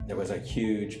There was a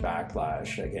huge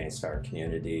backlash against our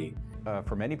community.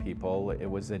 For many people, it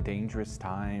was a dangerous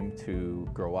time to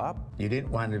grow up. You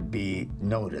didn't want to be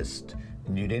noticed,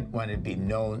 and you didn't want to be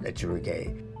known that you were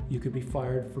gay. You could be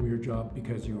fired from your job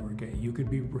because you were gay. You could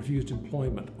be refused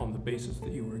employment on the basis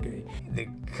that you were gay. The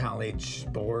college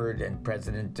board and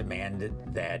president demanded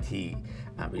that he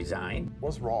resign. It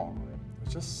was wrong. It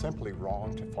was just simply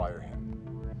wrong to fire him.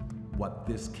 What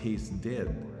this case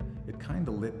did, it kind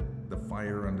of lit the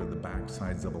fire under the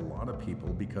backsides of a lot of people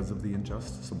because of the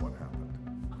injustice of what happened.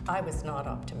 I was not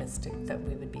optimistic that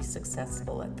we would be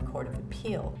successful at the Court of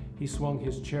Appeal. He swung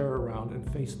his chair around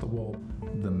and faced the wall.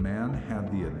 The man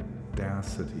had the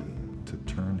audacity to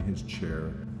turn his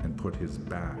chair and put his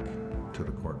back to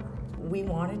the courtroom. We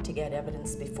wanted to get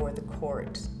evidence before the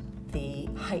court. The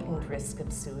heightened risk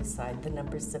of suicide, the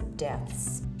numbers of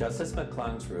deaths. Justice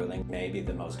McClung's ruling may be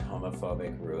the most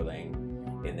homophobic ruling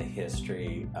in the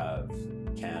history of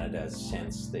Canada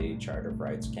since the Charter of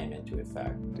Rights came into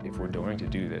effect. If we're going to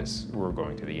do this, we're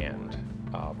going to the end.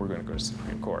 We're going to go to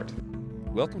Supreme Court.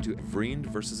 Welcome to Vriend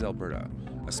versus Alberta,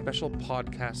 a special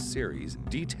podcast series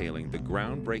detailing the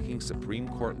groundbreaking Supreme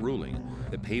Court ruling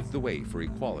that paved the way for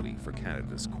equality for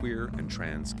Canada's queer and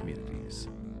trans communities.